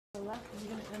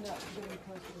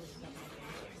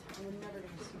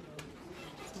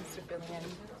Mr. Billion,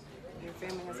 your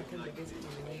family hasn't come to visit you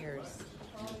in years.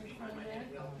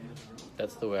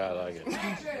 That's the way I like it.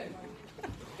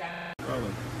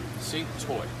 Say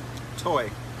toy.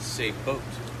 Toy. Say boat.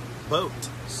 Boat.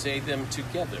 Say them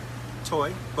together.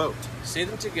 Toy. Boat. Say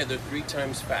them together 3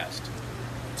 times fast.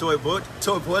 Toy boat.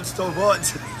 Toy boat. Toy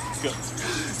boat. Go.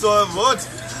 Toy boat.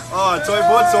 Oh, toy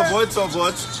boat. Toy boat. Toy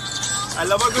boat. I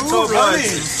love a good toy boat.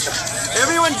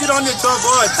 Everyone get on your toy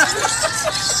boat.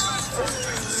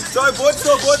 Toy boat.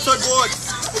 Toy boat. Toy boat.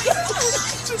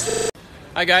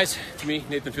 Hi guys, it's me,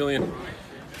 Nathan Fillion.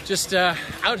 Just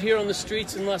out here on the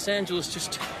streets in Los Angeles,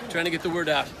 just trying to get the word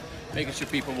out, making sure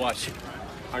people watch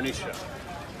our new show.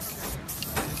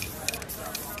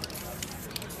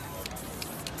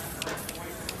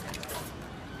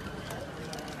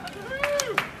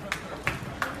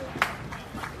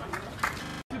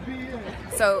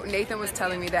 So Nathan was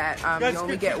telling me that you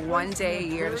only get 1 day a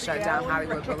year to shut down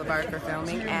Hollywood Boulevard for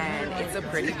filming, and it's a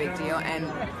pretty big deal.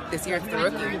 And this year it's The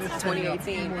Rookie, it's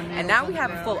 2018, and now we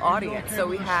have a full audience. So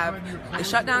we have the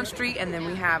shutdown street, and then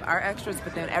we have our extras,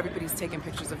 but then everybody's taking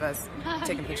pictures of us,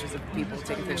 taking pictures of people,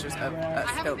 taking pictures of us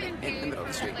filming in the middle of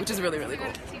the street, which is really, really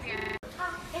cool.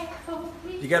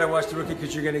 You gotta watch The Rookie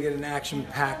because you're gonna get an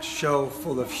action-packed show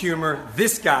full of humor,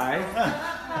 this guy,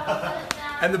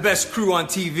 and the best crew on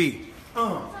TV.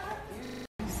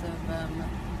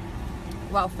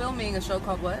 While filming a show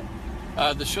called what?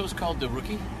 The show's called The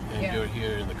Rookie, and you're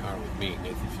here in the car with me,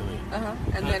 Nathan Fillion.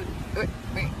 And then,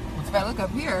 wait, if I look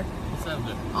up here, What's that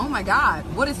there? oh my God,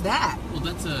 what is that? Well,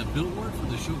 that's a billboard for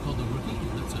the show called The Rookie.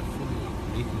 That's a photo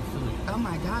of Nathan Fillion. Oh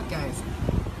my God, guys.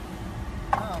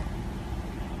 Oh.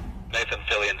 Nathan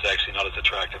Fillion's actually not as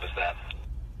attractive as that.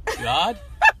 God?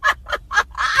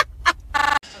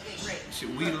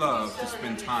 We love to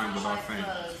spend time with our family.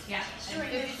 Yeah,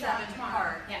 57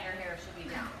 hard. Yeah, her hair should be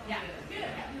down. Yeah.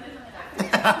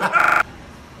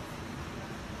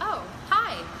 Oh,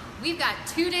 hi. We've got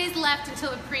 2 days left until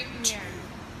the pre-premiere.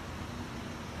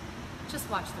 Just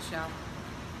watch the show.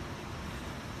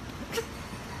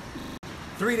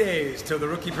 3 days till The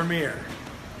Rookie premiere.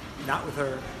 Not with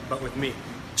her, but with me.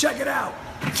 Check it out!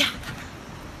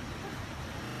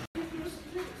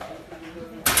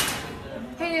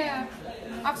 Hey,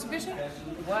 Officer Bishop,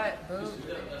 What, boo?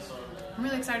 I'm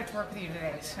really excited to work with you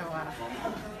today, so,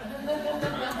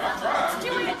 let's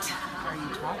do it. Are you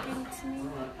talking to me?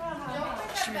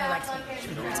 She really likes me. She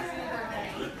really likes me.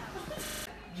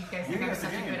 You guys think I'm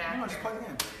such a good actor? Just plug it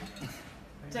in.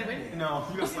 Did I win? No,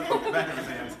 you gotta slap the back of his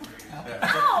hands.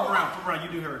 Yeah. Flip around,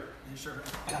 you do her. You sure?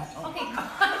 Okay, come on, you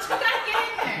gotta get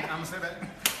in there. I'm gonna say that.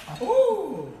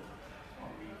 Ooh!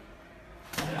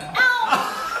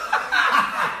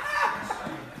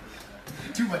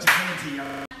 Too much affinity.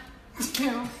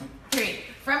 2, 3.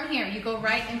 From here, you go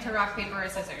right into rock, paper, or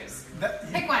scissors.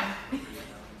 Pick one.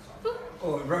 Boop.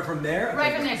 Oh, right from there?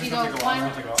 Right from there. So you go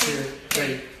 1, 2,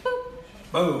 3. Boop.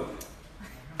 Boom.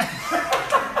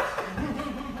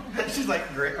 She's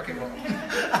like, great. Okay, well.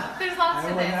 There's lots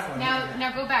to won this. that one.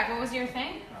 Now go back. What was your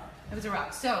thing? It was a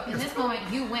rock. So in this moment,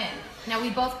 you win. Now we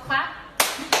both clap.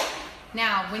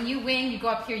 Now when you win, you go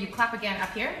up here. You clap again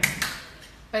up here.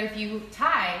 But if you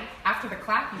tie after the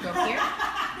clap, you go here.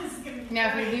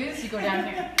 Now if you lose, you go down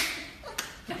here.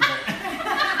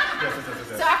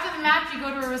 So after the match, you go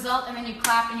to a result, and then you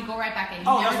clap, and you go right back in. You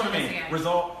Oh, never that's what do I this mean. again.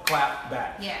 Result, clap,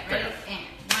 back. Yeah, Okay. ready? And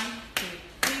 1, 2,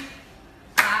 3.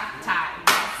 Clap, tie.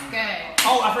 Yes, good.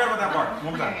 Oh, I forgot about that part.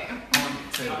 One more time. Okay. 1,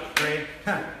 2, 3.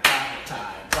 Clap,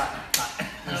 tie, clap,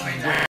 clap.